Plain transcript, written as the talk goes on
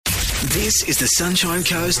This is the Sunshine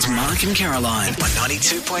Coast, Mark and Caroline on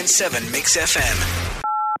 92.7 Mix FM.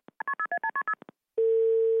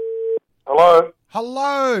 Hello?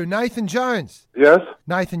 Hello, Nathan Jones. Yes?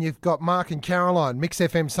 Nathan, you've got Mark and Caroline, Mix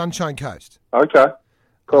FM Sunshine Coast. Okay.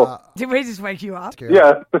 Cool. Did we just wake you up?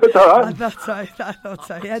 Yeah, that's all I right. thought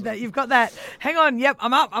so. Yeah, you've got that. Hang on. Yep,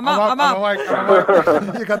 I'm up. I'm I'm up. awake.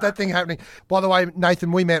 You got that thing happening. By the way,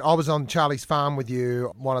 Nathan, we met. I was on Charlie's Farm with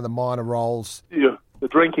you, one of the minor roles. You, the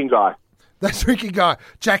drinking guy. That's Ricky Guy.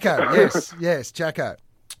 Jacko, yes, Jacko.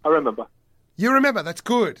 I remember. You remember, that's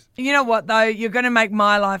good. You know what, though? You're going to make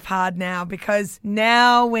my life hard now because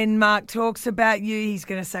now when Mark talks about you, he's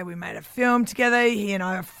going to say we made a film together, he and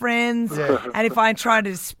I are friends. Yeah. And if I try to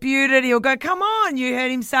dispute it, he'll go, come on, you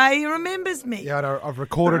heard him say he remembers me. Yeah, I know, I've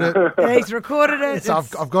recorded it. Yeah, he's recorded it. So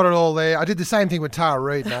I've got it all there. I did the same thing with Tara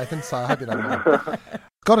Reid, Nathan, so I hope you don't mind.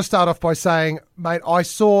 Got to start off by saying, mate, I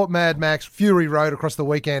saw Mad Max Fury Road across the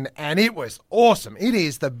weekend, and it was awesome. It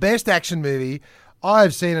is the best action movie I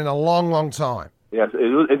have seen in a long, long time. Yes,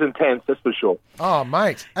 it's intense, that's for sure. Oh,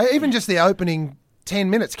 mate. Even just the opening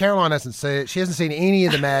 10 minutes. Caroline hasn't seen it. She hasn't seen any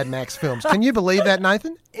of the Mad Max films. Can you believe that,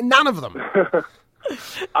 Nathan? None of them.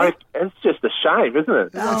 It's just a shame, isn't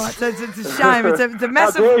it? Oh, it's a shame. It's a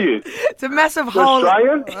massive. How dare you? It's a massive You're hole.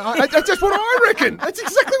 Australian? That's just what I reckon. That's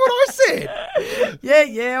exactly what I said.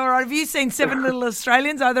 Yeah, all right. Have you seen Seven Little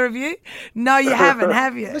Australians, either of you? No, you haven't,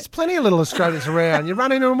 have you? There's plenty of little Australians around. You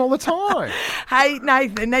run into them all the time. Hey,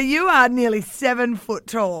 Nathan, now you are nearly 7 foot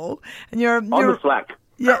tall, and you're On the slack.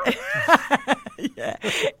 yeah, yeah,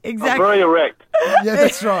 I'm exactly. very erect. Yeah,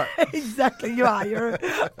 that's right. Exactly, you are. You're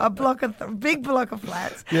a big block of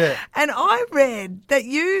flats. Yeah. And I read that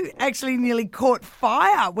you actually nearly caught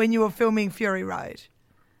fire when you were filming Fury Road.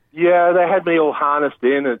 Yeah, they had me all harnessed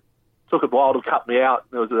in. It took a while to cut me out.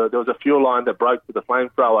 There was a fuel line that broke with a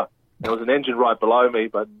flamethrower. There was an engine right below me,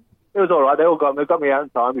 but it was all right. They got me out in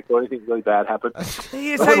time before anything really bad happened.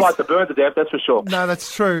 Yeah, I wouldn't like to burn to death, that's for sure. No,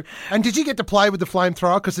 that's true. And did you get to play with the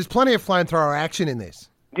flamethrower? Because there's plenty of flamethrower action in this.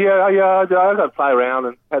 Yeah, I got to play around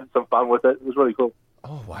and had some fun with it. It was really cool.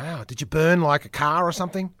 Oh, wow. Did you burn like a car or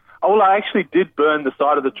something? Oh, well, I actually did burn the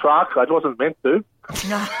side of the truck. I wasn't meant to.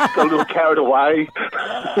 Got a little carried away.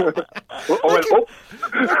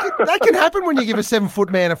 That can happen when you give a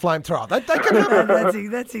 7-foot man a flamethrower. That can happen.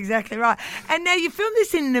 That's exactly right. And now you filmed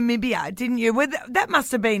this in Namibia, didn't you? That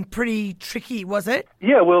must have been pretty tricky, was it?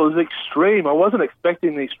 Yeah, well, it was extreme. I wasn't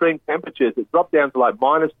expecting the extreme temperatures. It dropped down to like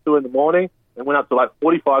 -2 in the morning and went up to like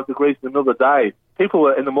 45 degrees in the middle of the day. People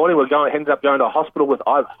in the morning ended up going to a hospital with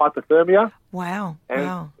hypothermia. Wow. And,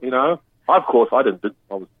 wow. you know, of course, I didn't.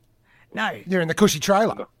 I was. No. You're in the cushy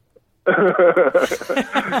trailer.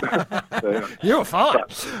 You were fine.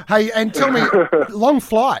 Hey, and tell me, long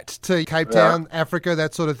flight to Cape Town, Africa,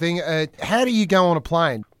 that sort of thing. How do you go on a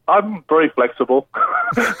plane? I'm very flexible.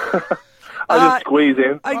 I just squeeze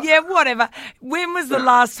in. Yeah, whatever. When was the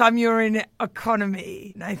last time you were in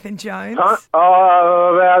economy, Nathan Jones?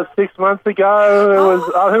 About 6 months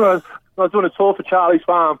ago. I was doing a tour for Charlie's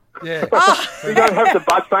Farm. Yeah. We don't have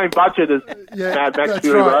the same budget as Mad Max that's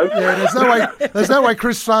Fury right. Road. Yeah, there's no way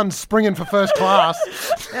Chris Fun's springing for first class.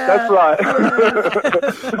 That's right.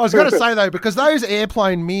 I was going to say, though, because those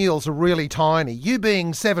airplane meals are really tiny, you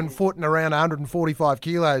being 7 foot and around 145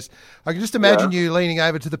 kilos, I can just imagine you leaning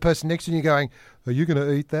over to the person next to you going, are you going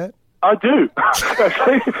to eat that? I do.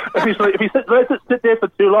 if you sit there for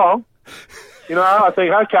too long, you know, I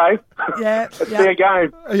think, okay, let's be a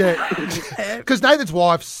game. Yeah, because Nathan's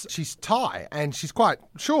wife's, she's Thai and she's quite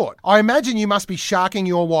short. I imagine you must be sharking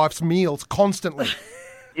your wife's meals constantly.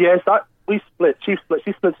 Yes, we split. She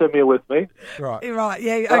splits her meal with me. Right. Right,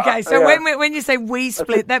 yeah, okay. So when you say we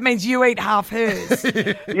split, that means you eat half hers.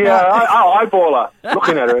 Yeah, I eyeball her,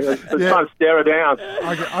 looking at her, trying to stare her down.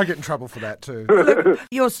 I get in trouble for that too. Look,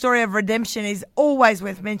 your story of redemption is always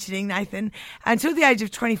worth mentioning, Nathan. Until the age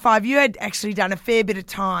of 25, you had actually done a fair bit of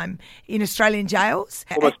time in Australian jails.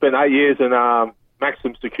 Almost spent 8 years in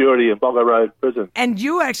maximum security in Boggo Road prison. And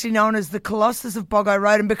you were actually known as the Colossus of Boggo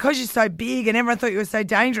Road, and because you're so big and everyone thought you were so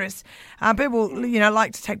dangerous, people,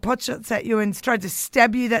 like to take pot shots at you and tried to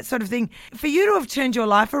stab you, that sort of thing. For you to have turned your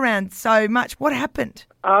life around so much, what happened?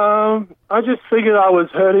 I just figured I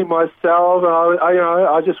was hurting myself.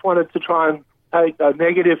 I just wanted to try and take a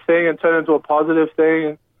negative thing and turn it into a positive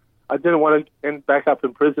thing. I didn't want to end back up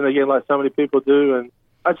in prison again like so many people do, and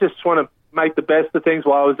I just want to make the best of things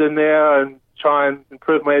while I was in there and try and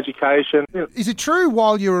improve my education. Is it true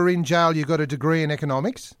while you were in jail you got a degree in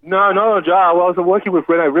economics? No, not in jail. I was working with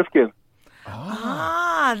Rene Rifkin.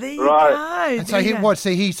 There you Right. go. And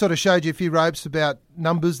so he sort of showed you a few ropes about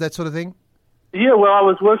numbers, that sort of thing? Yeah, well, I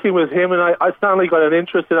was working with him, and I suddenly got an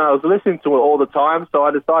interest in it. I was listening to it all the time, so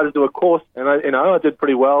I decided to do a course, and I did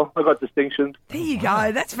pretty well. I got distinctions. There you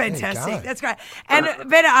go. That's fantastic. go. That's great. And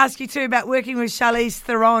better ask you too about working with Charlize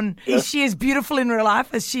Theron. Is she as beautiful in real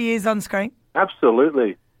life as she is on screen?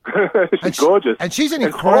 Absolutely. She's gorgeous. And she's an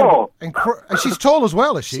And incredible... tall. and she's tall as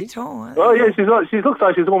well, is she? Tall, huh? Oh, yeah, she looks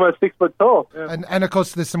like she's almost 6 foot tall. Yeah. And of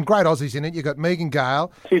course, there's some great Aussies in it. You got Megan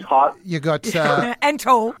Gale. She's hot. You got... And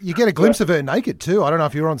tall. you get a glimpse of her naked too. I don't know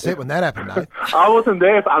if you were on set when that happened, mate. I wasn't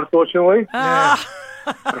there, unfortunately.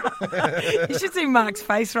 You should see Mark's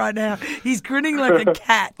face right now. He's grinning like a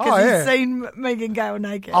cat because Oh, yeah. he's seen Megan Gale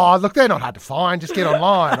naked. Oh, look, they're not hard to find. Just get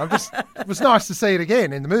online. It was nice to see it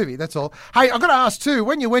again in the movie, that's all. Hey, I've got to ask too,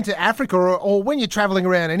 when you went to Africa or when you're travelling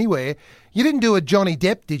around anywhere, you didn't do a Johnny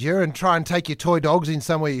Depp, did you, and try and take your toy dogs in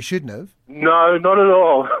somewhere you shouldn't have? No, not at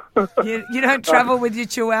all. You don't travel with your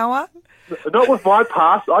chihuahua? Not with my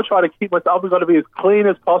past. I try to keep myself. I've got to be as clean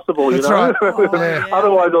as possible, That's you know? right. Yeah.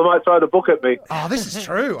 Otherwise, they might try to book at me. Oh, this is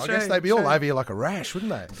true. I guess they'd be all over you like a rash, wouldn't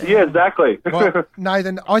they? Yeah, exactly. Well,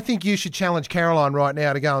 Nathan, I think you should challenge Caroline right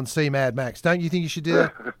now to go and see Mad Max. Don't you think you should do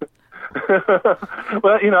that?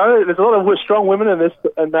 Well, you know, there's a lot of strong women in this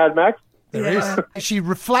and Mad Max. There is. She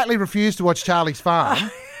flatly refused to watch Charlie's Farm.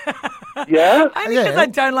 Yeah? Only Yeah. because I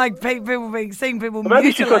don't like seeing people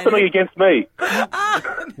Maybe she's got something mutilated. against me.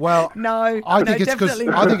 Well, No, I think no, it's because definitely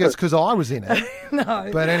I was in it. No.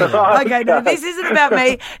 But anyway. Okay, no, this isn't about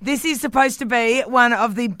me. This is supposed to be one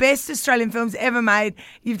of the best Australian films ever made.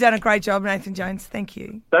 You've done a great job, Nathan Jones. Thank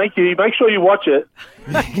you. Thank you. Make sure you watch it.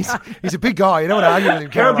 He's a big guy. You don't want to argue with him, You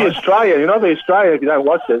can't be Caroline. Australian. You're not be Australian if you don't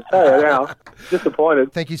watch it. Say it now.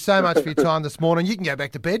 Disappointed. Thank you so much for your time this morning. You can go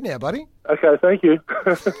back to bed now, buddy. Okay, thank you.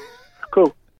 Cool.